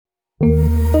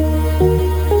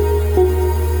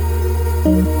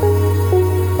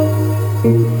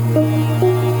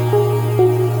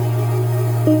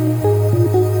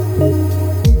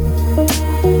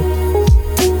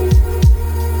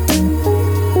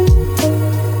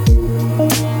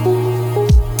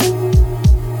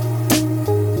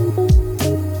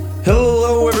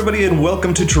and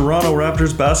welcome to Toronto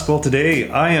Raptors Basketball Today.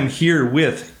 I am here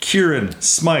with Kieran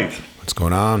Smythe. What's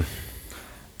going on?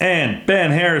 And Ben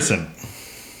Harrison.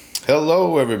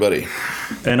 Hello, everybody.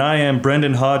 And I am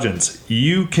Brendan Hodgins.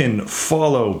 You can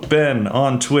follow Ben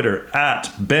on Twitter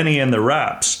at Benny and the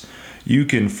Raps. You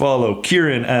can follow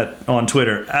Kieran on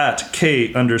Twitter at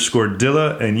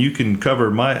K_Dilla. And you can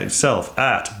cover myself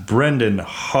at Brendan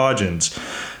Hodgins.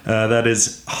 That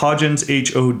is Hodgins,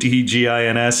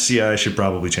 Hodgins. Yeah, I should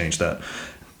probably change that.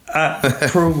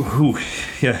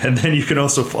 And then you can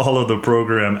also follow the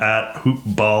program at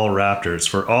Hoopball Raptors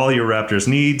for all your Raptors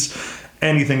needs,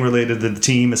 anything related to the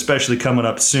team, especially coming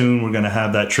up soon. We're going to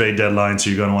have that trade deadline, so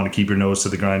you're going to want to keep your nose to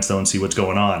the grindstone and see what's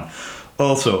going on.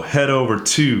 Also, head over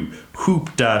to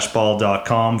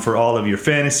hoop-ball.com for all of your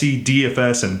fantasy,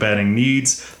 DFS, and betting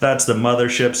needs. That's the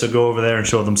mothership, so go over there and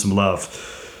show them some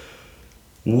love.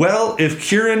 Well, if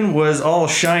Kieran was all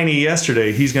shiny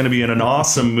yesterday, he's going to be in an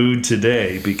awesome mood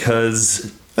today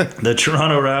because the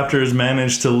Toronto Raptors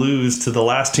managed to lose to the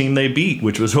last team they beat,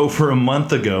 which was over a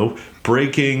month ago,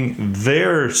 breaking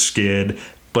their skid,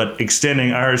 but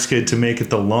extending our skid to make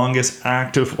it the longest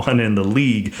active one in the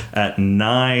league at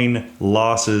 9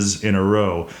 losses in a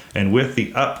row. And with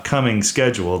the upcoming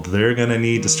schedule, they're going to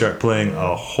need to start playing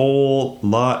a whole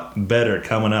lot better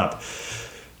coming up.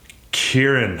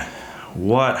 Kieran,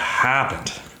 what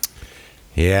happened?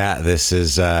 Yeah, this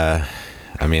is,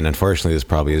 unfortunately, this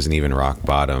probably isn't even rock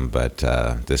bottom, but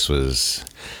this was,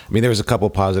 there was a couple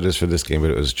positives for this game, but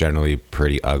it was generally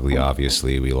pretty ugly,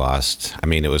 obviously. We lost,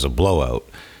 it was a blowout.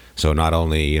 So not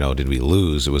only, did we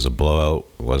lose, it was a blowout.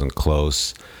 It wasn't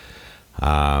close.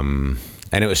 And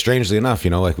it was strangely enough,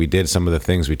 we did some of the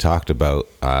things we talked about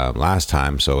last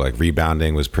time. So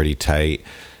rebounding was pretty tight.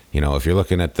 If you're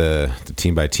looking at the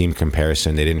team-by-team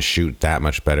comparison, they didn't shoot that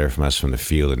much better from us from the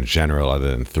field in general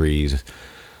other than threes.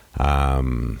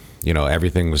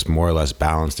 Everything was more or less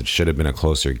balanced. It should have been a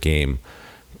closer game.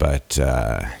 But,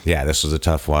 this was a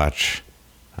tough watch.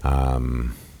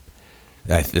 The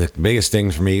biggest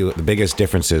thing for me, the biggest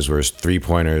differences were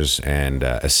three-pointers and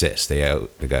assists. They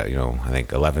got, I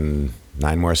think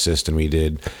 9 more assists than we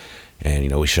did.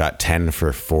 And, we shot 10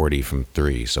 for 40 from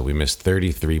 3. So we missed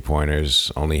 33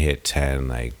 pointers, only hit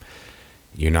 10.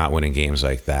 You're not winning games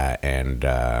like that. And,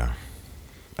 there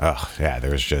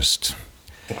was just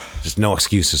no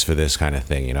excuses for this kind of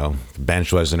thing, The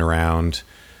bench wasn't around.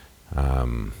 I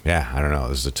don't know.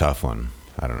 This is a tough one.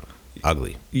 I don't know.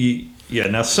 Ugly. Yeah,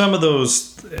 now some of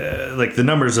those, the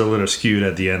numbers are a little skewed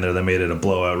at the end there that made it a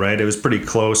blowout, right? It was pretty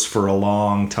close for a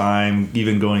long time,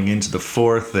 even going into the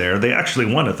fourth there. They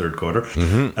actually won a third quarter.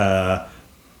 Mm-hmm.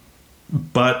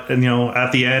 But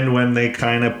at the end when they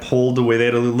kind of pulled away, they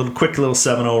had a quick little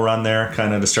 7-0 run there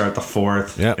kind of to start the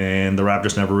fourth. Yep. And the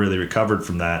Raptors never really recovered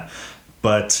from that.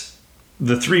 But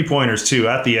the three-pointers, too,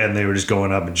 at the end, they were just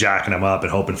going up and jacking them up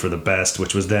and hoping for the best,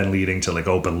 which was then leading to,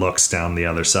 open looks down the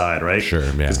other side, right? Sure,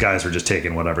 yeah. Because guys were just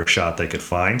taking whatever shot they could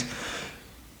find.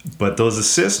 But those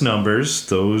assist numbers,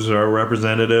 those are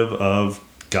representative of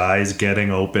guys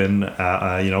getting open.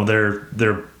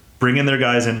 They're bringing their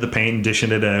guys into the paint and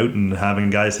dishing it out and having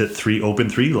guys hit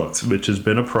open three looks, which has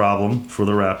been a problem for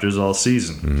the Raptors all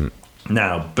season. Mm-hmm.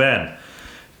 Now, Ben,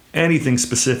 anything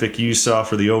specific you saw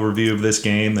for the overview of this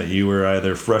game that you were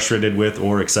either frustrated with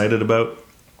or excited about?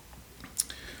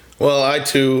 Well, I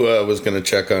too was going to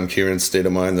check on Kieran's state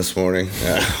of mind this morning.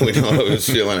 We know how he was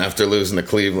feeling after losing to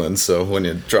Cleveland. So when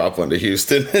you drop one to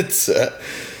Houston, it's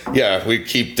we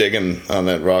keep digging on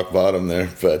that rock bottom there.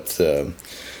 But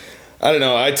I don't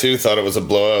know. I too thought it was a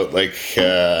blowout.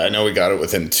 I know we got it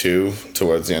within 2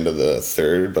 towards the end of the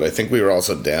third, but I think we were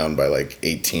also down by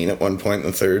 18 at one point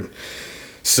in the third.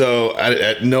 So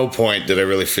at no point did I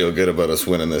really feel good about us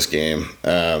winning this game.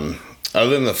 Other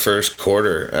than the first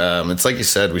quarter, it's like you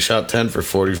said, we shot 10 for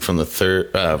 40 from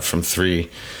the from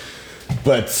 3.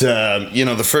 But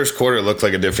the first quarter looked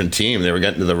like a different team. They were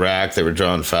getting to the rack. They were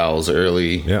drawing fouls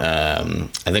early. Yep.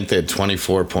 I think they had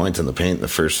 24 points in the paint in the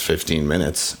first 15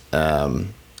 minutes,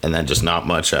 and then just not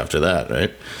much after that,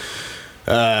 right?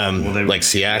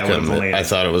 Siakam, I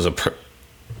thought it was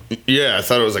I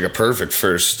thought it was a perfect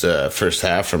first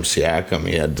half from Siakam.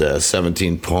 He had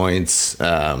 17 points.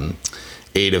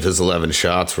 8 of his 11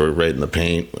 shots were right in the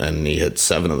paint, and he hit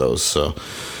 7 of those. So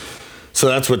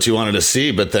that's what you wanted to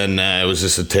see. But then it was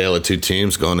just a tale of two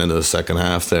teams going into the second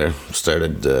half there.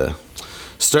 Started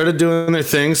doing their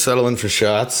thing, settling for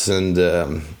shots. And,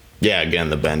 again,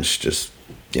 the bench just,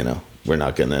 we're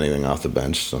not getting anything off the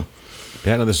bench. So.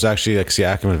 Yeah, no, this is actually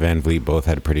Siakam and Van Vliet both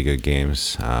had pretty good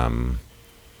games.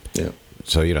 Yeah.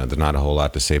 So, there's not a whole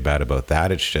lot to say bad about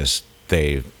that. It's just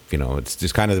they, it's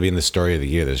just kind of been the story of the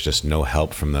year. There's just no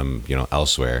help from them,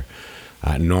 elsewhere.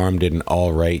 Norm did an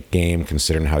all right game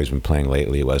considering how he's been playing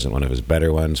lately. It wasn't one of his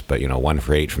better ones, but 1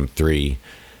 for 8 from 3.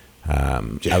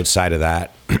 Outside of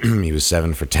that, he was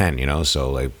 7 for 10.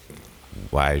 So like,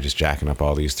 why are you just jacking up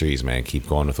all these threes, man? Keep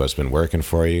going with what's been working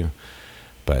for you.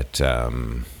 But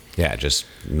just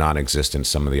non-existent.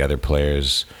 Some of the other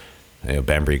players,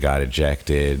 Bembry got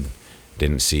ejected.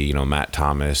 Didn't see Matt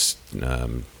Thomas,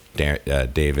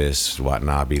 Davis,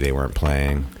 Watanabe. They weren't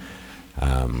playing.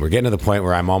 We're getting to the point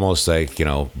where I'm almost like,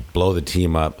 blow the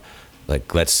team up.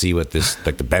 Like, let's see what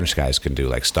the bench guys can do.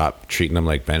 Like, stop treating them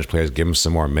like bench players. Give them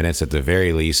some more minutes at the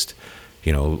very least.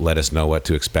 Let us know what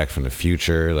to expect from the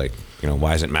future. Like,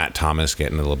 why isn't Matt Thomas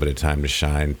getting a little bit of time to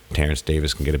shine? Terrence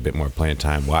Davis can get a bit more playing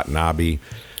time. Watanabe,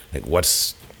 like,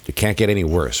 it can't get any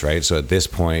worse, right? So at this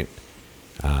point,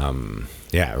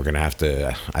 we're gonna have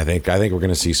to. I think we're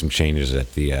gonna see some changes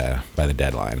at by the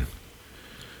deadline.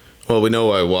 Well, we know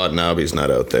why Watanabe's not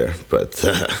out there, but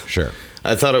sure.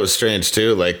 I thought it was strange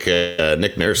too. Like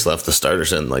Nick Nurse left the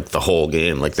starters in like the whole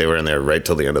game. Like they were in there right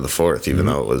till the end of the fourth, even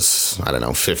though it was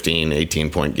 18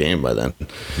 point game by then.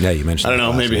 Yeah, you mentioned. I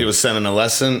don't know. Maybe he was sending a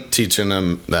lesson, teaching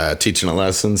a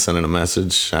lesson, sending a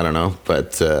message. I don't know,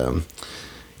 but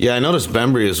I noticed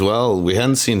Bembry as well. We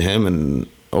hadn't seen him in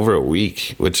over a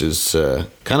week, which is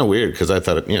kind of weird because I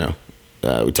thought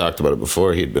we talked about it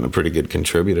before. He'd been a pretty good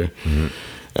contributor.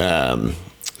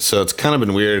 So it's kind of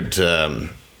been weird.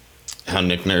 How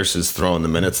Nick Nurse is throwing the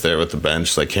minutes there with the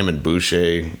bench. Like him and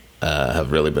Boucher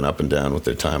have really been up and down with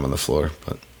their time on the floor.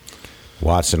 But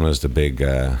Watson was the big,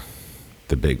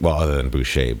 well, other than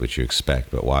Boucher, which you expect,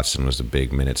 but Watson was the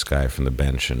big minutes guy from the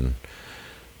bench. And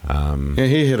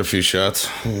he hit a few shots.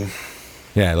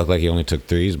 Yeah, it looked like he only took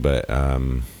threes, but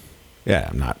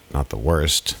not the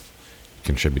worst.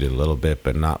 Contributed a little bit,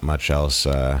 but not much else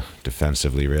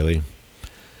defensively, really.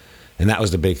 And that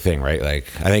was the big thing, right? Like,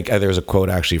 I think there was a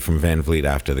quote actually from Van Vliet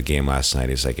after the game last night.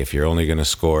 He's like, if you're only going to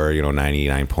score,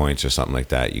 99 points or something like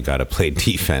that, you got to play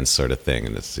defense, sort of thing.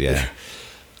 And it's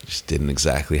just didn't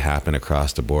exactly happen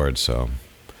across the board. So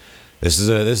this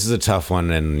is a tough one,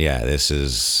 and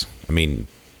the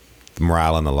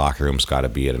morale in the locker room's got to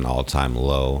be at an all-time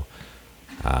low.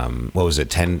 What was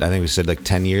it? 10? I think we said like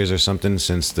 10 years or something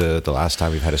since the last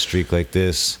time we've had a streak like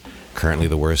this. Currently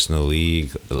the worst in the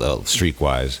league,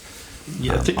 streak-wise.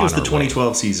 Yeah, I think it was the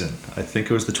 2012 season. I think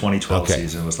it was the 2012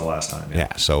 season was the last time.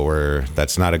 Yeah, so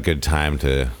that's not a good time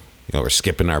to, we're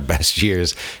skipping our best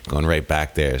years, going right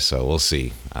back there. So we'll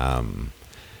see.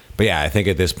 But yeah, I think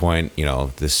at this point,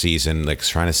 this season, like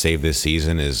trying to save this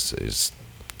season is it's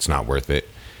not worth it.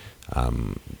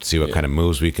 See what kind of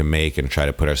moves we can make and try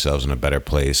to put ourselves in a better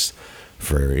place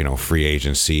for, free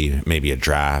agency, maybe a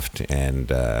draft,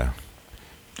 and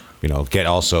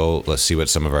let's see what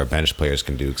some of our bench players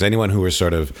can do. Because anyone who we're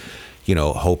sort of,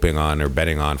 hoping on or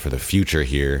betting on for the future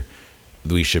here,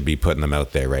 we should be putting them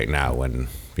out there right now when,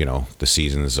 the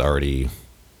season is already,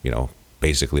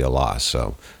 basically a loss.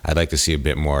 So I'd like to see a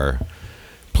bit more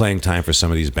playing time for some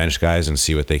of these bench guys and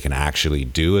see what they can actually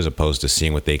do, as opposed to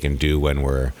seeing what they can do when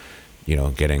we're,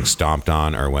 getting stomped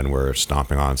on or when we're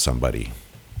stomping on somebody.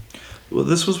 Well,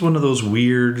 this was one of those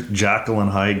weird Jekyll and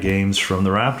Hyde games from the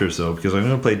Raptors, though, because I'm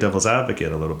going to play devil's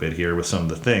advocate a little bit here with some of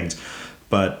the things.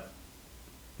 But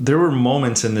there were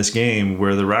moments in this game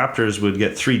where the Raptors would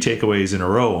get 3 takeaways in a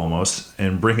row almost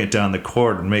and bring it down the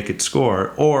court and make it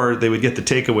score, or they would get the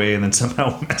takeaway and then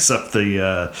somehow mess up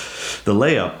the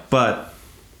layup. But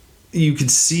you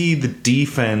could see the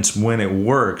defense, when it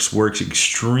works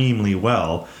extremely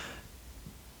well.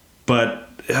 But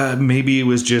maybe it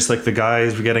was just like the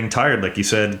guys were getting tired. Like you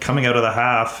said, coming out of the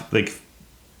half, like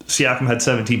Siakam had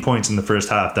 17 points in the first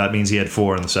half. That means he had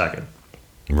 4 in the second.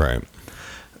 Right.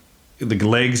 The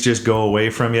legs just go away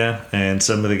from you, and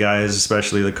some of the guys,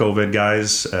 especially the COVID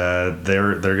guys,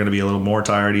 they're going to be a little more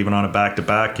tired even on a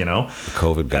back-to-back, The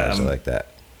COVID guys are like that.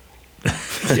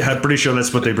 Yeah, I'm pretty sure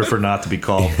that's what they prefer not to be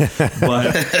called.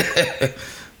 But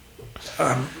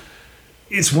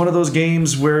it's one of those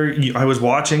games where I was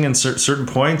watching, and certain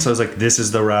points I was like, this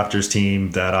is the Raptors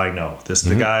team that I know. This is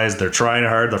the guys, they're trying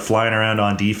hard, they're flying around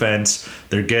on defense,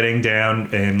 they're getting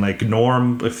down, and like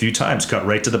Norm a few times cut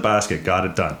right to the basket, got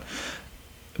it done.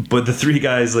 But the 3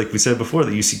 guys, like we said before,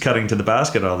 that you see cutting to the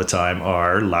basket all the time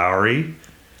are Lowry,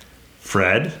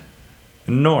 Fred,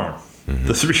 and Norm.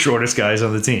 The 3 shortest guys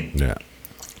on the team. Yeah.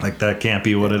 Like, that can't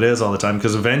be what it is all the time,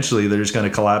 because eventually they're just going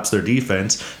to collapse their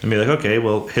defense and be like, okay,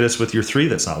 well, hit us with your 3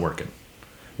 that's not working,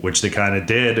 which they kind of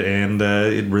did, and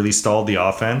it really stalled the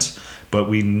offense. But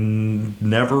we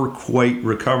never quite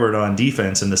recovered on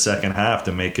defense in the second half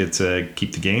to make it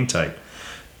keep the game tight.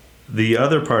 the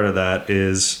other part of that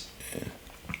is,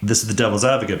 this is the devil's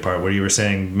advocate part where you were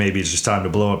saying maybe it's just time to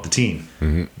blow up the team.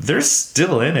 Mm-hmm. They're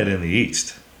still in it in the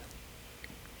East.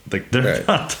 Like, they're Right.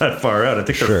 not that far out. I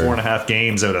think they're Sure. 4.5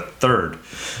 games out of third.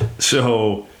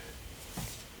 So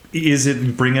is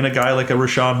it bringing a guy like a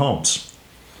Rashawn Holmes?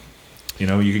 You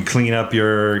know, you can clean up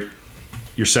your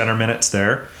center minutes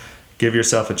there, give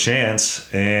yourself a chance,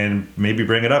 and maybe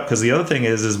bring it up. Because the other thing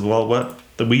is well, what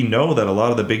we know that a lot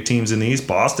of the big teams in the East,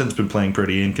 Boston's been playing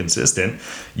pretty inconsistent.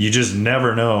 You just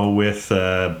never know with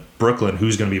Brooklyn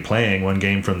who's going to be playing one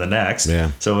game from the next.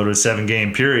 Yeah. So in a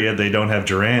 7-game period, they don't have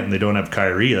Durant and they don't have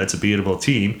Kyrie. That's a beatable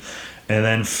team. And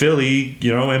then Philly,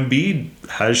 you know, Embiid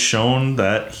has shown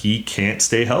that he can't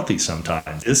stay healthy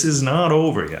sometimes. This is not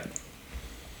over yet.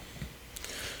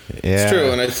 Yeah. It's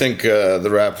true, and I think the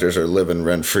Raptors are living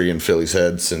rent free in Philly's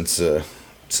head since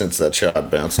that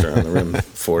shot bounced around the rim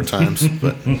 4 times.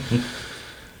 But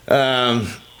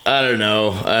I don't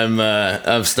know.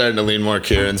 I'm starting to lean more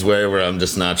Kieran's way, where I'm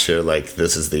just not sure. Like,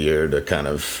 this is the year to kind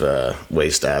of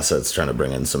waste assets, trying to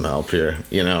bring in some help here.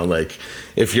 You know, like,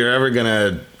 if you're ever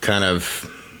gonna kind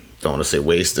of, don't want to say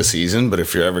waste a season, but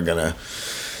if you're ever gonna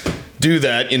do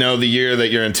that, you know, the year that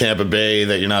you're in Tampa Bay,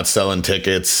 that you're not selling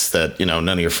tickets, that, you know,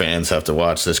 none of your fans have to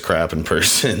watch this crap in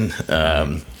person,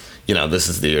 you know, this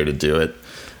is the year to do it.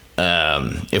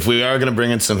 If we are going to bring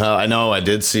in some help, I know I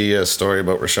did see a story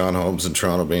about Rashawn Holmes in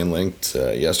Toronto being linked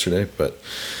yesterday, but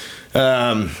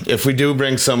if we do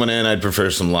bring someone in, I'd prefer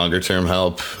some longer term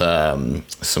help.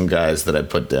 Some guys that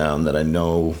I'd put down that I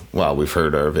know, well, we've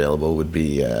heard are available would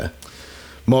be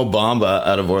Mo Bamba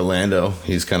out of Orlando.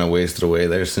 He's kind of wasted away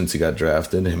there since he got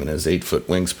drafted, him and his 8-foot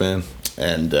wingspan.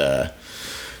 And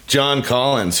John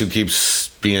Collins, who keeps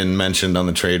being mentioned on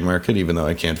the trade market, even though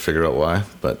I can't figure out why.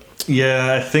 But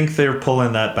Yeah, I think they're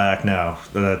pulling that back now.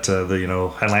 That you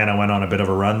know, Atlanta went on a bit of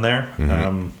a run there.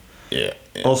 yeah.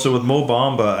 Also with Mo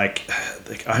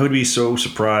Bamba, I would be so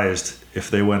surprised if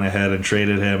they went ahead and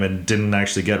traded him and didn't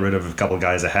actually get rid of a couple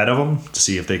guys ahead of him to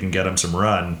see if they can get him some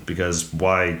run. Because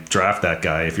why draft that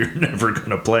guy if you're never going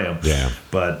to play him? Yeah.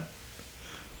 But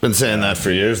Been saying that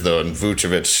for years, though, and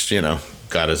Vucevic, you know,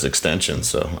 got his extension,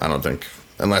 so I don't think,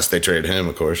 unless they trade him,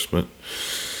 of course, but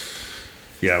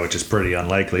yeah, which is pretty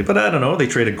unlikely. But I don't know. They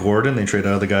traded Gordon. They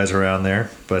traded other guys around there.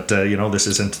 But, you know, this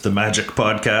isn't the Magic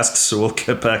podcast, so we'll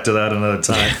get back to that another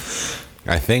time.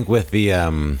 I think with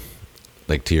the,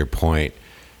 like, to your point,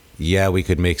 yeah, we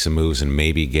could make some moves and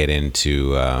maybe get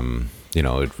into, you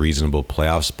know, a reasonable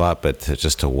playoff spot, but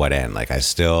just to what end? Like, I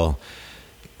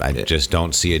just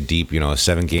don't see a deep, you know, a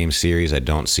 7-game series. I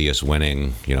don't see us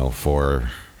winning, you know, 4,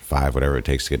 5, whatever it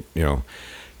takes to get, you know,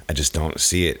 I just don't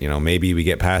see it. You know, maybe we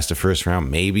get past the first round,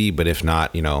 maybe, but if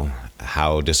not, you know,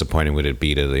 how disappointing would it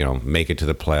be to, you know, make it to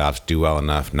the playoffs, do well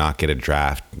enough, not get a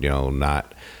draft, you know,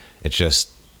 not, it's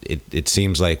just, it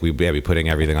seems like we'd be putting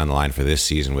everything on the line for this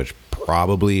season, which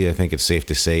probably, I think it's safe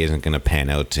to say, isn't going to pan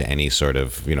out to any sort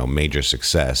of, you know, major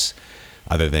success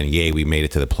other than, yay, we made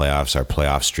it to the playoffs, our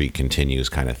playoff streak continues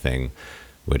kind of thing,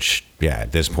 which, yeah,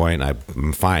 at this point,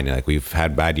 I'm fine. Like, we've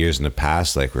had bad years in the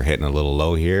past, like, we're hitting a little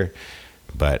low here,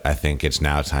 but I think it's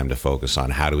now time to focus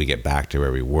on how do we get back to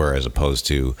where we were as opposed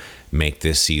to make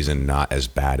this season not as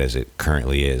bad as it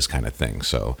currently is kind of thing.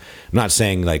 So I'm not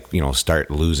saying, like, you know,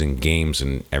 start losing games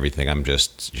and everything. I'm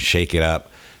just shake it up,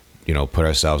 you know, put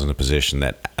ourselves in a position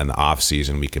that in the off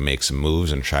season we can make some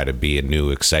moves and try to be a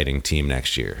new exciting team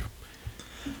next year.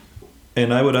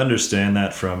 And I would understand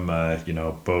that from, you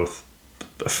know, both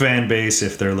a fan base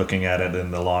if they're looking at it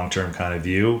in the long-term kind of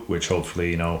view, which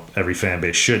hopefully, you know, every fan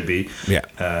base should be.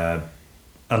 Yeah.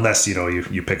 Unless, you know,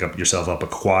 you pick up yourself up a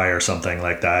choir or something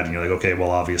like that and you're like, okay,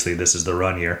 well, obviously this is the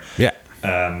run year. Yeah.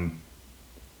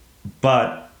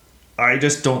 But I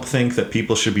just don't think that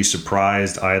people should be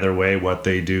surprised either way what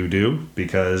they do,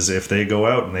 because if they go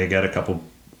out and they get a couple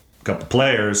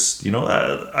players, you know,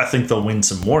 I think they'll win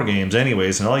some more games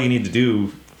anyways. And all you need to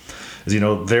do is, you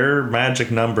know, their magic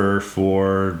number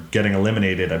for getting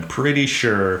eliminated, I'm pretty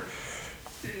sure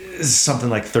is something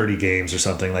like 30 games or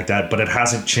something like that, but it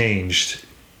hasn't changed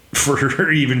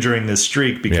for even during this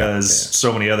streak because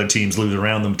so many other teams lose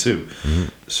around them too. Mm-hmm.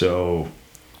 So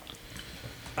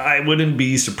I wouldn't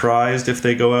be surprised if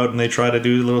they go out and they try to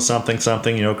do a little something,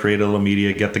 you know, create a little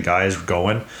media, get the guys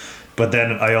going. But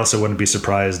then I also wouldn't be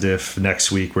surprised if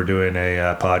next week we're doing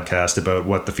a podcast about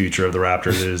what the future of the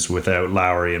Raptors is without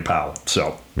Lowry and Powell.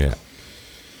 So, yeah.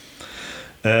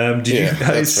 Did you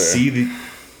guys see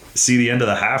the end of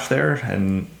the half there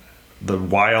and the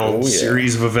wild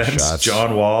series of events? Shots.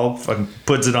 John Wall fucking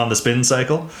puts it on the spin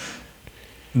cycle.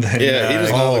 Then, Yeah, he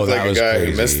does not Oh, look that like a was guy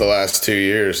crazy. who missed the last 2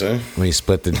 years, eh? When he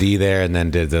split the D there and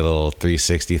then did the little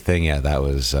 360 thing, yeah, that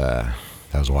was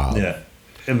wild. Yeah.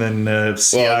 And then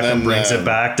Siakam then, brings it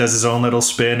back, does his own little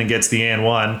spin, and gets the and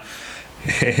one.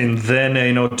 And then,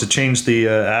 to change the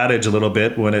adage a little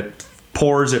bit, when it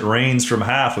pours, it rains from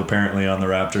half, apparently, on the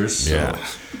Raptors. So Yeah.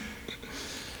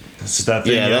 it's that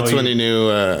thing, Yeah, you know, that's you- when he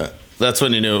knew. That's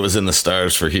when he knew it was in the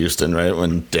stars for Houston, right?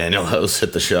 When Daniel House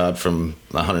hit the shot from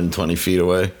 120 feet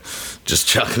away, just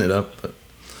chucking it up. But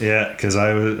Yeah, because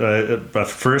I was at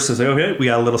first I was like, okay, we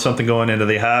got a little something going into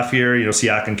the half here.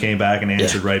 Siakam came back and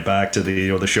answered right back to the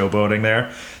the showboating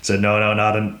there. Said no,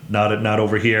 not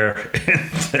over here,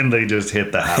 and then they just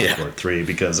hit the half court three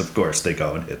because of course they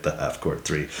go and hit the half court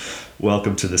three.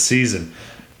 Welcome to the season,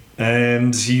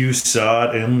 and you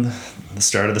saw it in the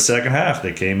start of the second half.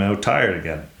 They came out tired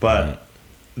again, but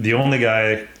the only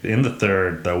guy in the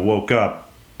third that woke up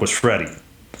was Freddie,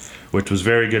 which was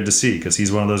very good to see because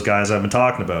he's one of those guys I've been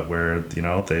talking about where,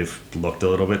 they've looked a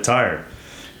little bit tired.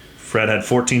 Fred had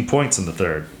 14 points in the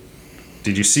third.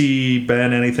 Did you see,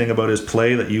 Ben, anything about his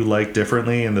play that you liked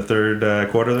differently in the third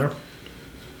quarter there?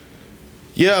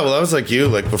 yeah, well, I was like you.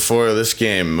 Like before this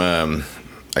game,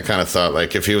 I kind of thought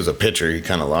like if he was a pitcher, he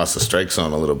kind of lost the strike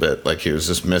zone a little bit. Like he was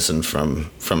just missing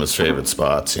from his favorite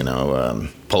spots.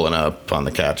 Pulling up on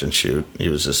the catch and shoot. He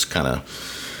was just kind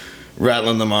of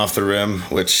rattling them off the rim,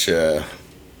 which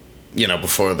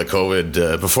before the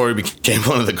COVID, before he became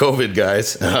one of the COVID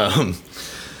guys,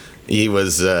 he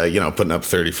was putting up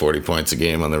 30, 40 points a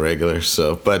game on the regular.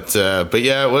 So, but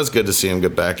yeah, it was good to see him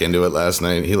get back into it last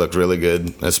night. He looked really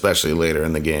good, especially later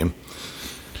in the game.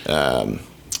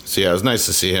 So yeah, it was nice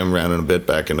to see him rounding a bit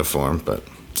back into form. But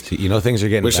See, things are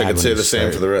getting. wish I bad could when say you the same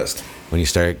start- for the rest. When you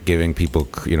start giving people,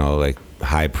 like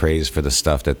high praise for the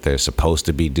stuff that they're supposed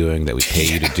to be doing, that we pay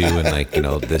you to do,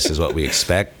 and this is what we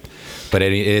expect. But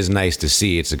it is nice to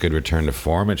see. It's a good return to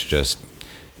form. It's just,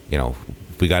 they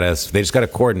just gotta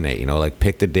coordinate.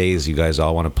 Pick the days you guys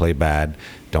all want to play bad.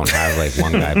 Don't have like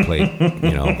one guy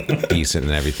play, decent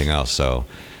and everything else. So,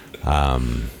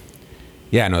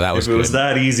 yeah, no, that was If it was good.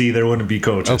 that easy, there wouldn't be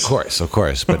coaches. Of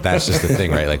course. But that's just the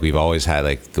thing, right? Like we've always had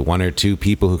like the one or two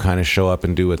people who kind of show up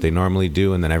and do what they normally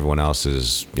do, and then everyone else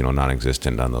is,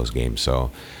 non-existent on those games.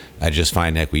 So I just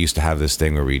find like we used to have this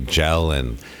thing where we gel,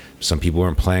 and some people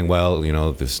weren't playing well.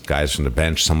 This guys from the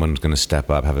bench, someone's going to step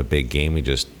up, have a big game.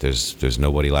 There's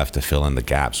nobody left to fill in the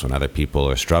gaps when other people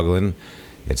are struggling.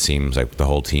 It seems like the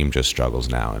whole team just struggles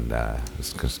now, and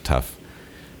it's tough.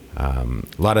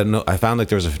 I found like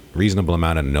there was a reasonable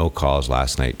amount of no calls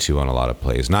last night too on a lot of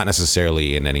plays. Not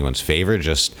necessarily in anyone's favor.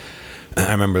 Just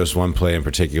I remember this one play in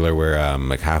particular where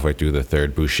like halfway through the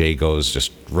third, Boucher goes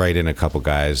just right in a couple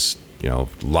guys.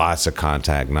 Lots of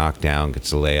contact, knocked down,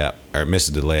 gets a layup or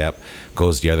misses the layup,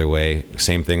 goes the other way.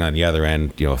 Same thing on the other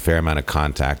end. A fair amount of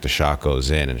contact. The shot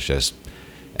goes in, and it's just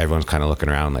everyone's kind of looking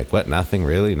around like, what? Nothing,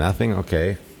 really? Nothing?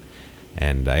 Okay.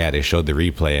 And they showed the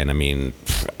replay, and I mean,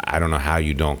 I don't know how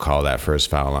you don't call that first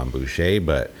foul on Boucher,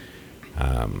 but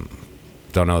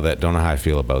don't know how I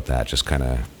feel about that. Just kind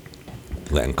of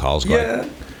letting calls go. Yeah.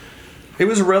 It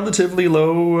was relatively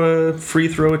low free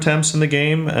throw attempts in the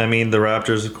game. I mean, the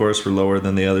Raptors, of course, were lower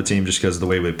than the other team just because of the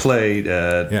way we played.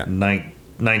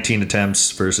 19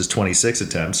 attempts versus 26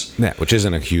 attempts. Yeah, which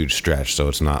isn't a huge stretch, so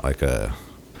it's not like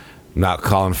not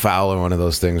calling foul or one of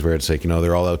those things where it's like,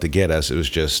 they're all out to get us. It was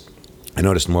just, I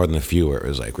noticed more than a few where it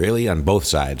was like, really? On both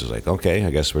sides. It was like, okay, I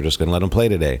guess we're just going to let them play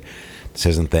today. This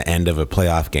isn't the end of a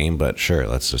playoff game, but sure,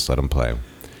 let's just let them play.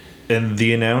 And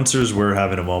the announcers were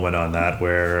having a moment on that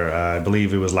where I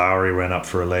believe it was Lowry ran up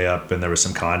for a layup and there was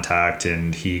some contact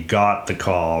and he got the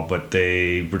call, but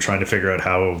they were trying to figure out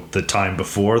how the time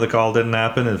before the call didn't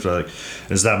happen. It's like,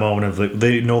 it's that moment of like,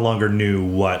 they no longer knew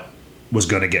what was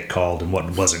going to get called and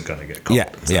what wasn't going to get called.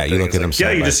 Yeah, you look at them.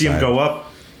 Yeah, you just see them go up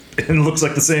and it looks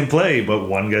like the same play, but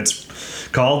one gets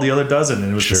called, the other doesn't. And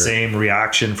it was the same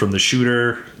reaction from the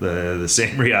shooter, the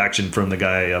same reaction from the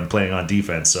guy playing on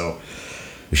defense. So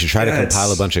we should try to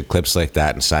compile a bunch of clips like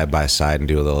that and side by side and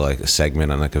do a little like a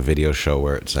segment on like a video show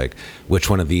where it's like which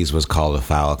one of these was called a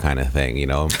foul kind of thing,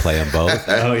 and play them both.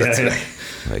 Oh yeah, yeah.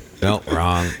 Like no,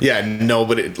 wrong. Yeah,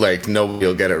 nobody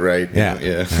will get it right.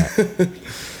 Yeah.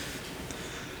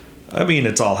 I mean,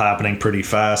 it's all happening pretty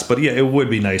fast, but yeah, it would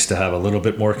be nice to have a little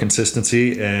bit more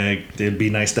consistency. It'd be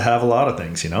nice to have a lot of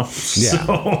things, Yeah.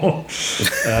 So,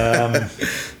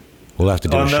 we'll have to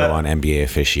do a show that- on NBA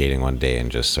officiating one day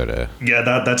and just sort of. yeah,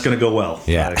 that's going to go well.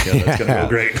 Yeah. That's going to go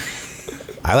great.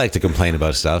 I like to complain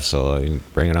about stuff, so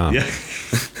bring it on. Yeah,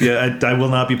 yeah. I will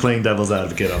not be playing devil's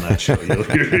advocate on that show.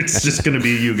 It's just going to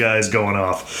be you guys going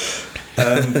off.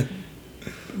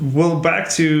 Well, back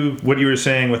to what you were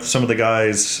saying with some of the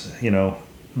guys,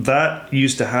 that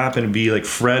used to happen to be like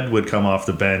Fred would come off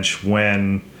the bench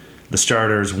when the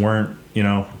starters weren't,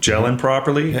 gelling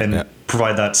properly and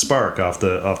provide that spark off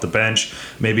the bench.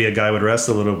 Maybe a guy would rest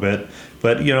a little bit,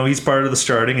 but he's part of the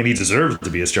starting and he deserves to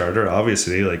be a starter.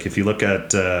 Obviously, like if you look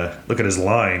at his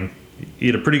line, he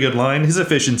had a pretty good line. His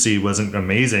efficiency wasn't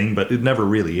amazing, but it never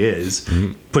really is.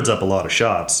 Puts up a lot of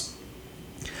shots.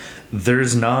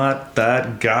 There's not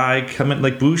that guy coming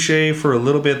like Boucher for a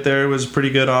little bit there was pretty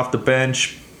good off the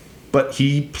bench, but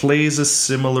he plays a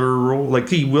similar role. Like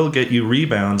he will get you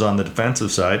rebounds on the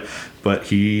defensive side, but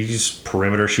he's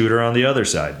perimeter shooter on the other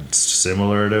side.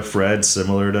 Similar to Fred,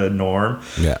 similar to Norm,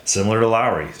 similar to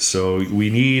Lowry. So we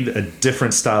need a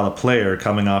different style of player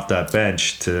coming off that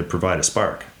bench to provide a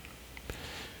spark.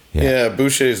 Yeah,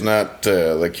 Boucher's not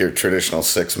like your traditional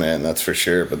six man, that's for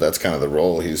sure. But that's kind of the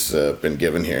role he's been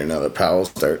given here. Now that Powell's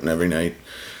starting every night,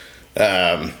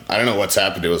 I don't know what's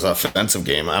happened to his offensive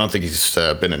game. I don't think he's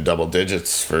been in double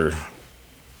digits for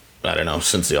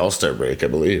since the All-Star break, I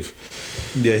believe.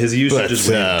 Yeah, his usage just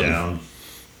went down.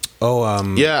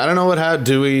 Yeah, I don't know what had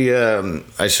Dewey.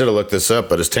 I should have looked this up,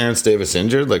 but is Terrence Davis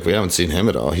injured? Like we haven't seen him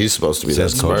at all. He's supposed to be that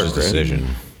spark, coach's decision.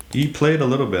 He played a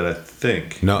little bit, I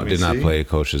think. No, did not play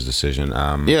coach's decision.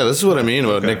 Yeah, this is what I mean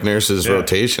about Nick Nurse's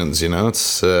rotations.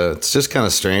 It's just kind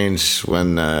of strange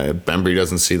when Bembry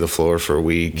doesn't see the floor for a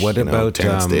week. What about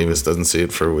Terrence Davis doesn't see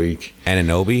it for a week?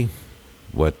 Anunoby?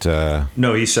 What?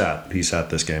 No, he sat. He sat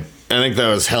this game. I think that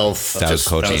was health. That was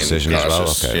coach's decision as well.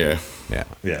 Okay. Yeah.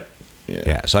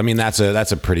 Yeah. So I mean, that's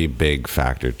a pretty big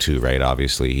factor too, right?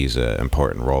 Obviously, he's an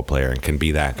important role player and can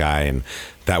be that guy, and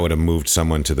that would have moved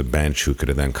someone to the bench who could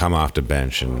have then come off the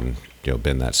bench and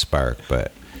been that spark.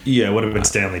 But yeah, it would have been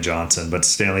Stanley Johnson. But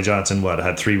Stanley Johnson,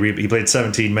 had 3 he played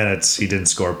 17 minutes. He didn't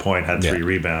score a point. Had 3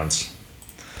 rebounds.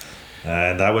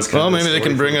 And that was kind of maybe they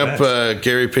can bring up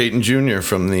Gary Payton Jr.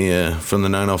 from the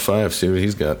 905. See what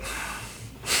he's got.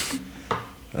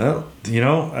 Well,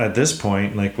 at this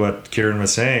point, like what Kieran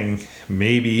was saying,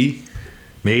 maybe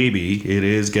it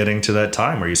is getting to that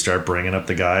time where you start bringing up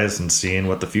the guys and seeing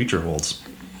what the future holds.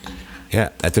 Yeah,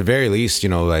 at the very least,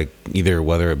 like either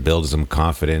whether it builds them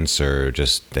confidence or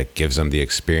just that gives them the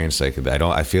experience. Like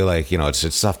I feel like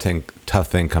it's a tough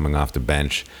thing coming off the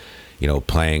bench,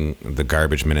 playing the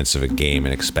garbage minutes of a game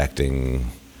and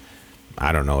expecting,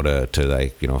 I don't know, to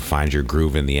like, find your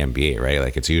groove in the NBA, right?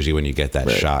 Like it's usually when you get that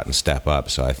shot and step up.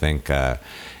 So I think, I'd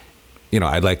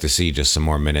like to see just some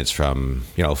more minutes from,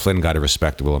 Flynn got a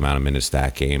respectable amount of minutes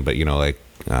that game, but,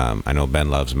 I know Ben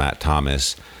loves Matt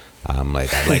Thomas. I'd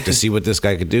like to see what this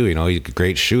guy could do. He's a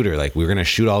great shooter. Like we're going to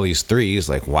shoot all these threes.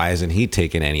 Like, why isn't he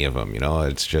taking any of them?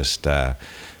 It's just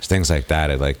it's things like that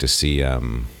I'd like to see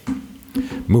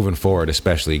moving forward,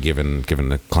 especially given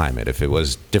the climate. If it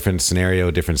was different scenario,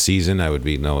 different season, I would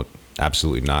be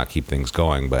absolutely not, keep things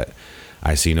going. But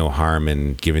I see no harm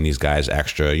in giving these guys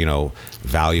extra,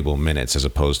 valuable minutes as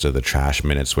opposed to the trash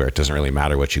minutes where it doesn't really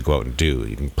matter what you go out and do.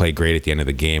 You can play great at the end of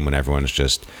the game when everyone's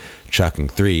just chucking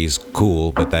threes,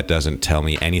 cool, but that doesn't tell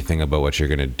me anything about what you're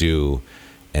going to do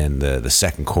in the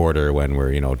second quarter when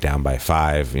we're, down by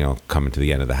 5, coming to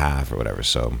the end of the half or whatever.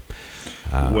 So,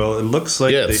 well, it looks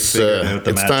like they figured out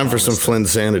the it's time for some Flynn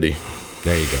sanity.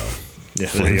 There you go. Yeah,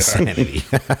 Flynn sanity.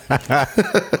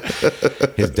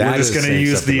 His dad We're just going to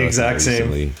use the exact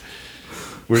same. Recently.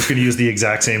 We're just going to use the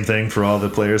exact same thing for all the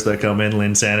players that come in.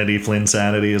 Lynn sanity, Flynn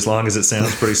sanity. As long as it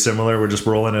sounds pretty similar, we're just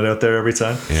rolling it out there every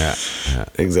time. Yeah,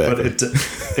 exactly. But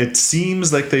it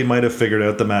seems like they might have figured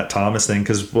out the Matt Thomas thing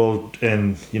because,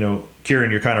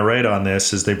 Kieran, you're kind of right on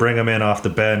this. Is they bring him in off the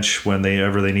bench when they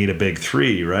need a big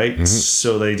 3, right? Mm-hmm.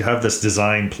 So they have this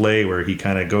design play where he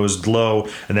kind of goes low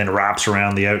and then wraps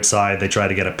around the outside. They try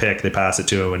to get a pick. They pass it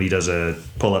to him and he does a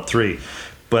pull-up 3.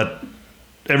 But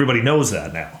everybody knows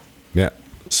that now. Yeah.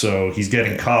 So he's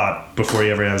getting caught before he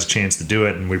ever has a chance to do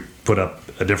it, and we put up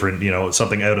a different,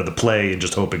 something out of the play and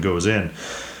just hope it goes in.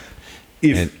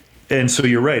 And so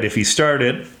you're right. If he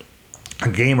started a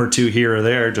game or 2 here or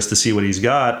there just to see what he's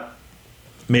got,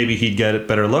 maybe he'd get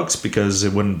better looks because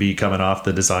it wouldn't be coming off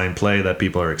the design play that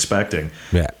people are expecting.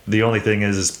 Yeah. The only thing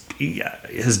is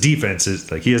his defense is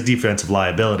like he has defensive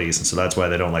liabilities, and so that's why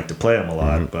they don't like to play him a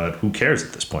lot. Mm-hmm. But who cares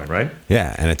at this point, right?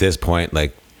 Yeah, and at this point,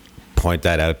 like, point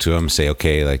that out to him, say,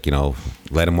 okay, like,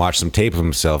 let him watch some tape of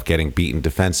himself getting beaten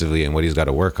defensively and what he's got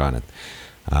to work on it.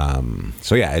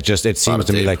 So yeah, it seems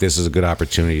to me like this is a good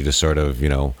opportunity to sort of,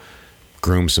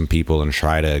 groom some people and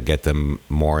try to get them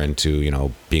more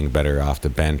into, being better off the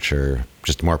bench or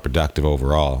just more productive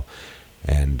overall.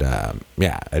 And I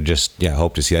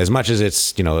hope to see that. As much as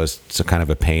it's it's a kind of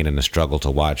a pain and a struggle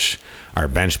to watch our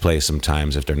bench play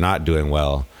sometimes if they're not doing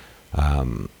well.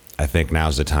 I think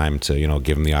now's the time to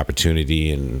give them the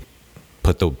opportunity and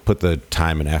put the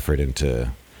time and effort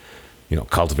into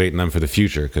cultivating them for the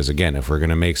future. Because again, if we're going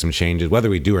to make some changes, whether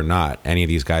we do or not, any of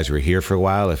these guys who are here for a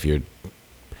while, if you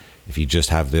just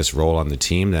have this role on the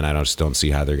team, then I just don't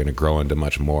see how they're going to grow into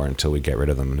much more until we get rid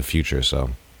of them in the future.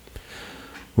 So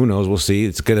who knows? We'll see.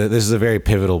 This is a very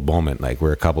pivotal moment. Like,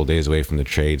 we're a couple days away from the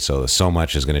trade, so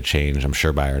much is going to change, I'm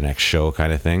sure, by our next show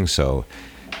kind of thing. So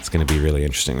it's going to be really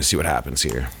interesting to see what happens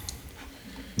here.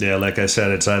 Yeah, like I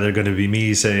said, it's either going to be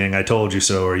me saying "I told you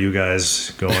so," or you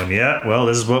guys going, "Yeah, well,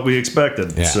 this is what we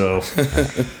expected." Yeah. So,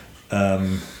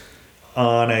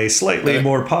 on a slightly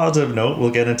more positive note,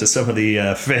 we'll get into some of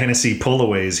the fantasy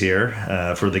pullaways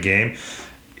here for the game.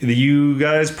 You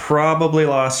guys probably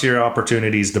lost your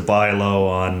opportunities to buy low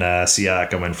on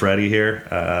Siakam and Freddie here.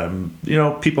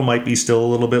 People might be still a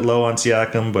little bit low on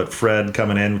Siakam, but Fred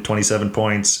coming in with 27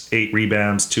 points, 8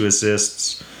 rebounds, 2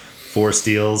 assists, 4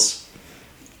 steals.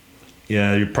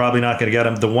 Yeah, you're probably not going to get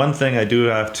him. The one thing I do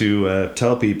have to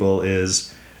tell people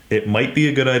is it might be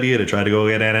a good idea to try to go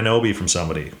get Anunoby from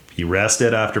somebody. He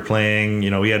rested after playing.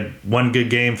 He had one good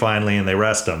game finally, and they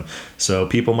rest him. So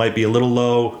people might be a little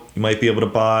low. You might be able to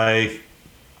buy,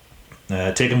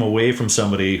 take him away from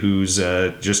somebody who's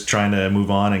just trying to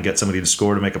move on and get somebody to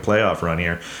score to make a playoff run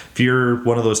here. If you're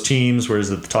one of those teams where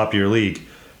it's at the top of your league,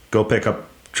 try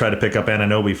to pick up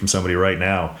Anunoby from somebody right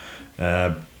now.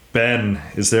 Ben,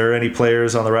 is there any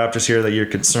players on the Raptors here that you're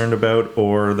concerned about,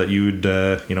 or that you would,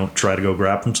 try to go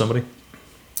grab from somebody?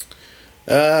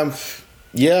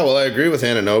 Yeah, well, I agree with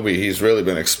Anunoby. He's really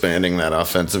been expanding that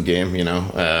offensive game. He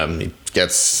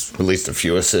gets at least a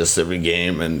few assists every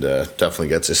game, and definitely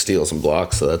gets his steals and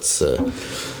blocks. So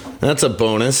that's a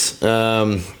bonus.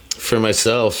 For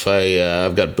myself,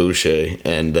 I've got Boucher,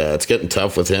 and it's getting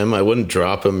tough with him. I wouldn't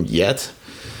drop him yet.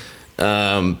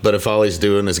 But if all he's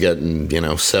doing is getting,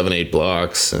 7-8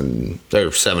 blocks or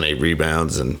 7-8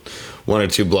 rebounds and 1 or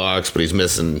 2 blocks, but he's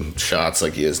missing shots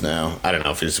like he is now, I don't know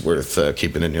if he's worth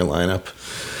keeping in your lineup.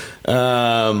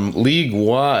 League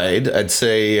wide, I'd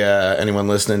say anyone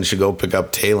listening should go pick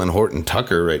up Talen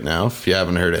Horton-Tucker right now. If you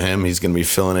haven't heard of him, he's going to be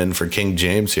filling in for King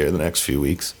James here the next few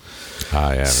weeks.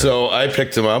 Yeah. So I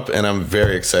picked him up, and I'm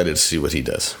very excited to see what he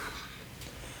does.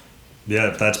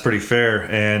 Yeah, that's pretty fair.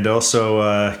 And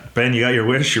also, Ben, you got your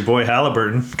wish. Your boy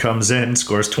Halliburton comes in,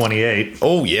 scores 28.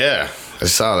 Oh, yeah. I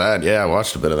saw that. Yeah, I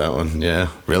watched a bit of that one. Yeah,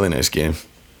 really nice game.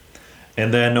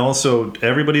 And then also,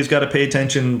 everybody's got to pay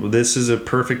attention. This is a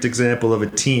perfect example of a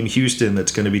team, Houston,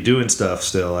 that's going to be doing stuff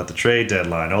still at the trade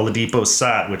deadline. Oladipo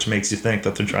sat, which makes you think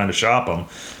that they're trying to shop him,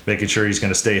 making sure he's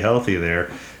going to stay healthy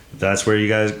there. That's where you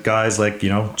guys like,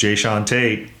 Jayshawn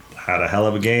Tate had a hell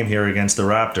of a game here against the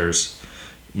Raptors.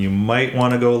 You might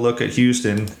want to go look at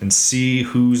Houston and see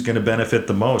who's going to benefit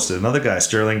the most. Another guy,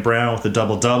 Sterling Brown, with a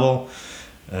double-double.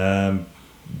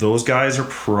 Those guys are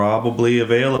probably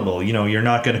available. You're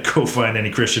not going to go find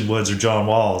any Christian Woods or John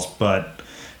Walls, but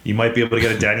you might be able to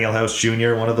get a Daniel House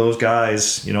Jr., one of those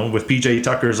guys. With PJ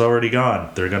Tucker's already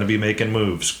gone, they're going to be making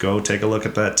moves. Go take a look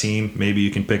at that team. Maybe you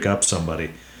can pick up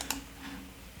somebody.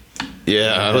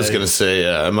 Yeah, I was going to say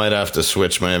I might have to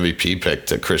switch my MVP pick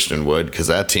to Christian Wood, because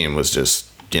that team was just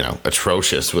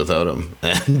atrocious without him.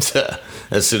 And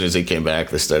as soon as he came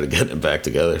back, they started getting it back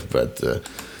together. But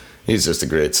he's just a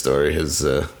great story, his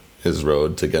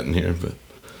road to getting here. But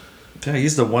yeah,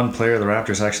 he's the one player the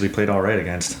Raptors actually played all right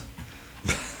against.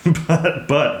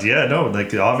 but yeah, no,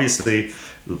 obviously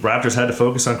the Raptors had to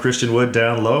focus on Christian Wood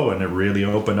down low, and it really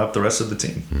opened up the rest of the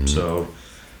team. Mm-hmm. So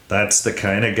that's the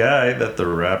kind of guy that the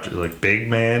Raptors, big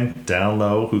man down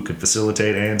low who can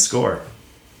facilitate and score.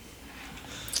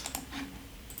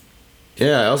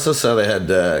 Yeah, I also saw they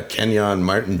had Kenyon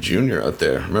Martin Jr. out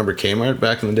there. Remember Kmart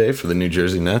back in the day for the New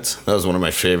Jersey Nets? That was one of my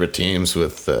favorite teams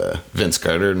with Vince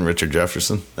Carter and Richard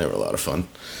Jefferson. They were a lot of fun.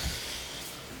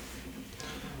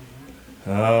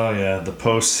 Oh, yeah, the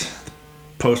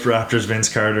post-Raptors Vince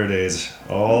Carter days.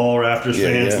 All Raptors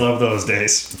fans love those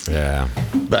days. Yeah.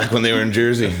 Back when they were in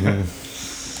Jersey.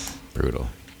 Brutal.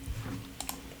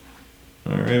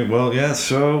 All right, well, yeah,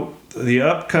 so the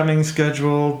upcoming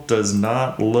schedule does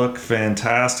not look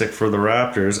fantastic for the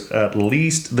Raptors. At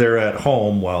least they're at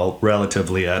home,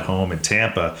 relatively at home in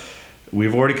Tampa.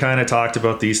 We've already kind of talked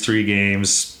about these 3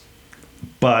 games,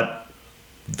 but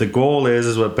the goal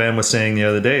is what Ben was saying the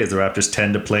other day, is the Raptors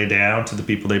tend to play down to the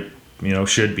people they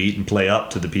should beat and play up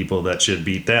to the people that should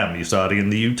beat them. You saw it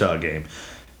in the Utah game.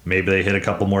 Maybe they hit a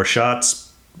couple more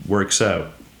shots, works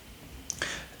out.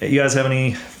 You guys have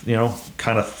any,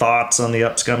 kind of thoughts on the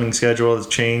upcoming schedule that's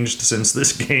changed since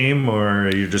this game, or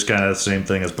are you just kind of the same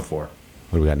thing as before?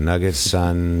 What do we got? Nuggets,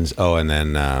 Suns. Oh, and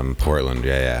then Portland.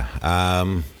 Yeah.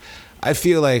 I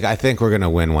think we're going to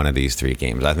win one of these 3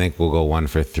 games. I think we'll go 1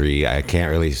 for 3. I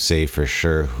can't really say for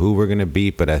sure who we're going to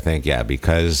beat, but I think,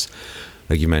 because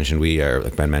like you mentioned,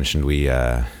 like Ben mentioned, we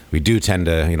do tend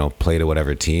to, play to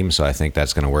whatever team. So I think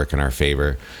that's going to work in our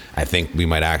favor. I think we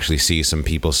might actually see some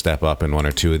people step up in 1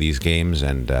 or 2 of these games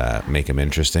and make them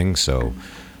interesting. So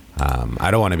I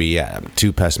don't want to be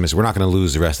too pessimistic. We're not going to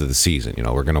lose the rest of the season.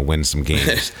 We're going to win some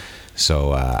games.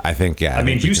 So I think,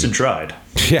 Houston tried.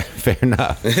 Yeah, fair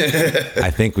enough.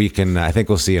 I think we can. I think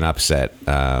we'll see an upset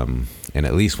in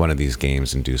at least one of these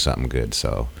games and do something good.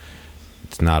 So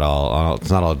it's not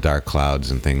all dark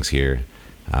clouds and things here.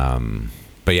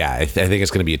 But yeah, I think it's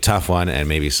going to be a tough one and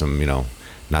maybe some,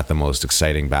 not the most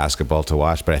exciting basketball to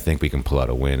watch. But I think we can pull out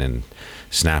a win and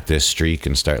snap this streak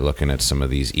and start looking at some of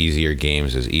these easier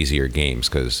games as easier games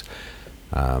because.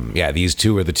 These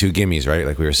 2 are the 2 gimmies, right?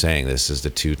 Like we were saying, this is the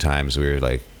 2 times we were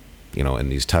like, in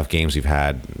these tough games we've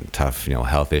had, tough,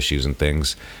 health issues and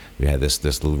things. We had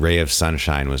this ray of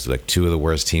sunshine was like 2 of the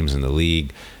worst teams in the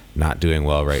league, not doing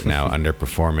well right now,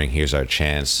 underperforming. Here's our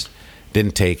chance.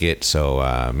 Didn't take it, so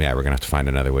we're gonna have to find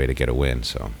another way to get a win.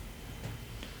 So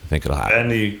I think it'll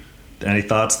happen. Any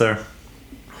thoughts there?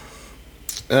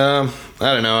 I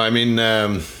don't know. I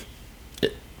mean.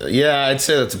 Yeah, I'd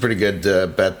say that's a pretty good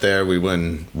bet there. We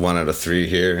win 1 out of 3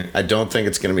 here. I don't think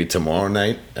it's going to be tomorrow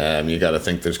night. You got to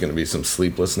think there's going to be some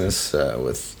sleeplessness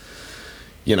with,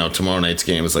 tomorrow night's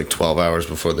game is like 12 hours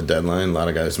before the deadline. A lot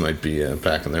of guys might be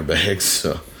packing their bags.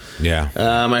 So yeah.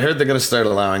 I heard they're going to start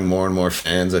allowing more and more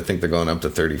fans. I think they're going up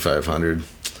to 3,500.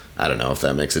 I don't know if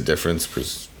that makes a difference.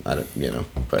 Because but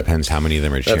depends how many of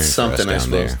them are cheering that's for us something, I down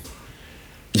suppose.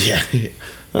 there. Yeah.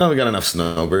 Well, we got enough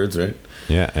snowbirds, right?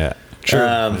 Yeah. True.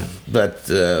 I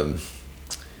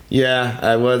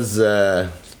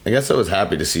guess I was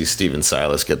happy to see Steven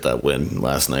Silas get that win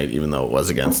last night, even though it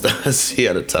was against us. He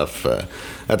had a tough.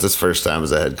 That's his first time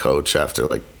as a head coach after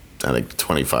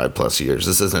 25 plus years.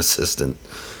 This is an assistant,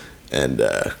 and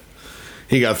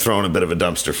he got thrown a bit of a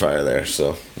dumpster fire there.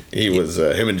 So he was.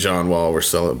 Him and John Wall were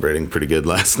celebrating pretty good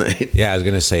last night. Yeah, I was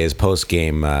gonna say his post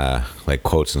game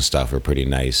quotes and stuff were pretty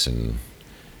nice and.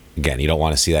 Again, you don't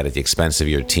want to see that at the expense of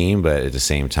your team, but at the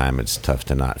same time, it's tough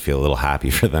to not feel a little happy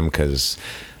for them because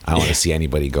I don't want to see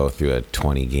anybody go through a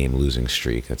 20-game losing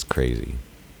streak. That's crazy.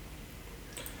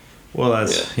 Well,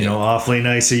 that's awfully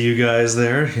nice of you guys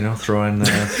there. Throwing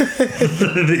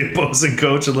the opposing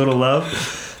coach a little love.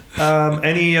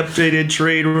 Any updated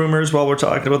trade rumors while we're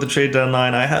talking about the trade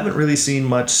deadline? I haven't really seen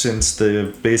much since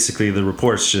the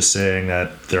reports just saying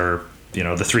that they're.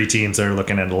 The 3 teams that are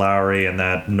looking at Lowry and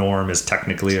that Norm is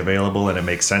technically available and it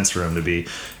makes sense for him to be.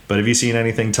 But have you seen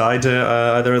anything tied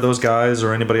to either of those guys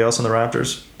or anybody else on the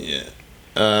Raptors? Yeah.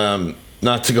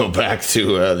 Not to go back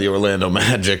to the Orlando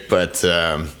Magic, but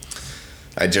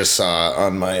I just saw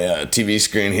on my TV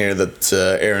screen here that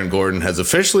Aaron Gordon has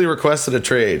officially requested a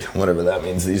trade, whatever that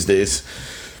means these days.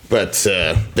 But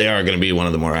they are going to be one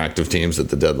of the more active teams at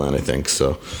the deadline, I think.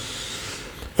 So.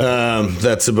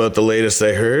 That's about the latest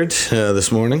I heard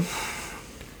this morning.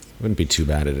 Wouldn't be too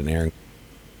bad at an Aaron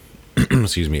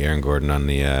Gordon on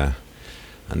the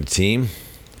team.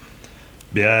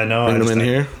 Yeah, no, Bring him in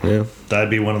here. Yeah,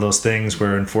 that'd be one of those things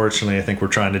where, unfortunately, I think we're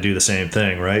trying to do the same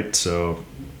thing, right? So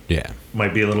yeah,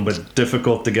 might be a little bit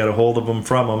difficult to get a hold of them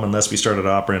from them unless we started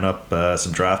operating up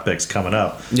some draft picks coming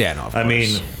up. Yeah, no, of course. I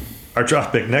mean, our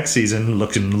draft pick next season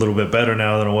looking a little bit better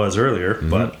now than it was earlier,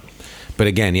 But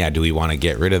again, do we want to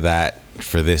get rid of that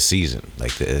for this season?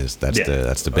 That's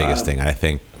the biggest thing. I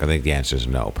think the answer is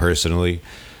no, personally.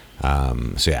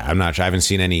 I'm not sure. I haven't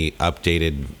seen any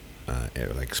updated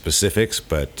specifics,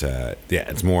 but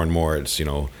it's more and more. It's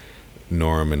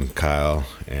Norm and Kyle,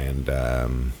 and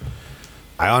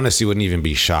I honestly wouldn't even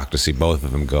be shocked to see both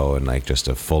of them go and just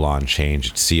a full on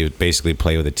change. See you basically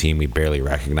play with a team we barely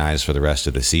recognize for the rest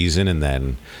of the season, and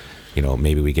then.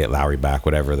 Maybe we get Lowry back,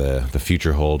 whatever the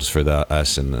future holds for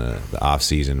us in the off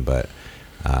season. But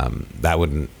that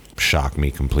wouldn't shock me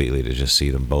completely to just see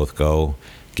them both go,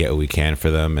 get what we can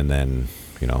for them, and then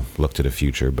look to the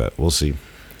future. But we'll see.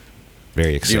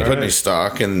 Very exciting. Do you put any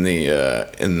stock in the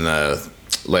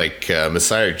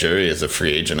Masai Ujiri is a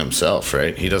free agent himself,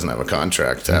 right? He doesn't have a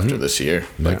contract after this year.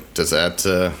 Does that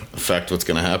affect what's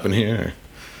going to happen here?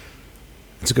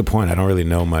 That's a good point. I don't really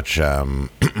know much. I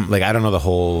don't know the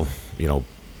whole,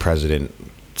 president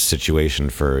situation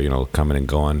for, coming and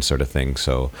going sort of thing.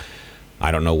 So I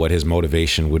don't know what his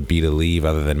motivation would be to leave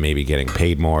other than maybe getting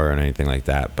paid more or anything like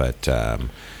that. But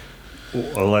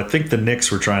Well, I think the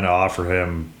Knicks were trying to offer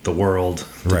him the world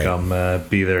to Right. come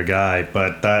be their guy,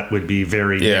 but that would be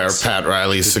very Yeah, or Knicks Pat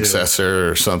Riley's to do. successor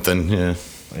or something. Yeah.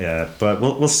 Yeah, but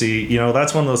we'll see. You know,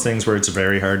 that's one of those things where it's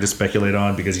very hard to speculate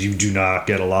on because you do not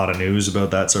get a lot of news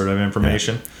about that sort of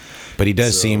information. But he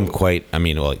does So- seem quite. I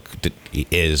mean, well, he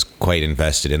is quite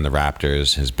invested in the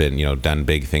Raptors. Has been, done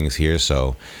big things here.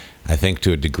 So, I think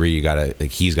to a degree,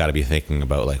 he's got to be thinking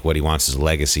about like what he wants his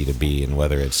legacy to be, and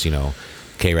whether it's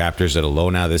okay, Raptors at a low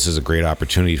now. This is a great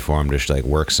opportunity for him to like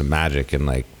work some magic and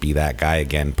like be that guy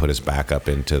again, put us back up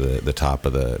into the top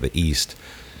of the East.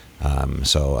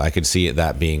 So I could see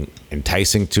that being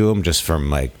enticing to him, just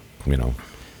from like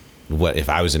what if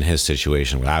I was in his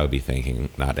situation, what I would be thinking,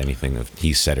 not anything that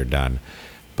he's said or done.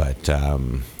 But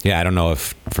yeah, I don't know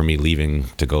if for me leaving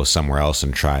to go somewhere else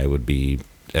and try would be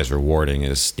as rewarding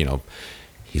as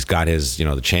he's got his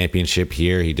the championship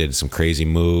here. He did some crazy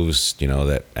moves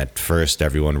that at first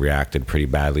everyone reacted pretty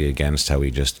badly against, how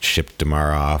he just shipped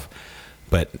DeMar off.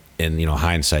 But in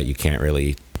hindsight, you can't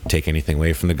really take anything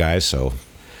away from the guys. So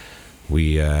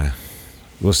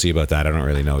we'll see about that. I don't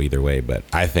really know either way, but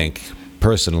I think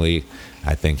personally,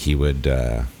 I think he would.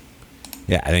 I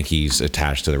think he's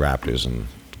attached to the Raptors and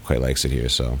quite likes it here.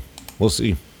 So we'll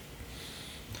see.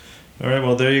 All right,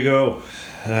 well, there you go.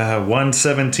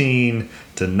 117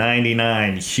 to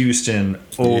 99, Houston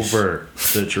over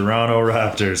the Toronto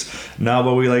Raptors. Not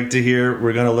what we like to hear.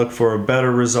 We're going to look for a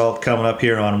better result coming up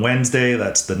here on Wednesday.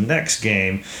 That's the next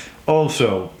game.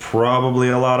 Also, probably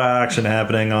a lot of action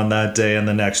happening on that day and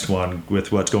the next one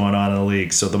with what's going on in the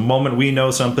league. So the moment we know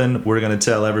something, we're going to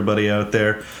tell everybody out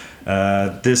there.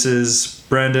 This is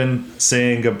Brendan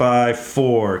saying goodbye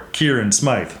for Kieran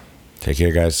Smythe. Take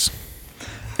care, guys.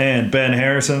 And Ben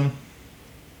Harrison.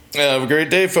 Have a great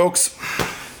day, folks.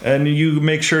 And you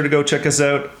make sure to go check us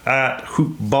out at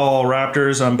Hoop Ball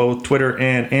Raptors on both Twitter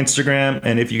and Instagram.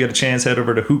 And if you get a chance, head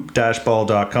over to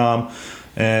hoop-ball.com.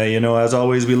 As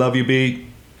always, we love you, B.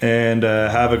 And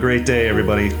have a great day,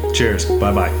 everybody. Cheers.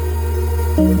 Bye-bye.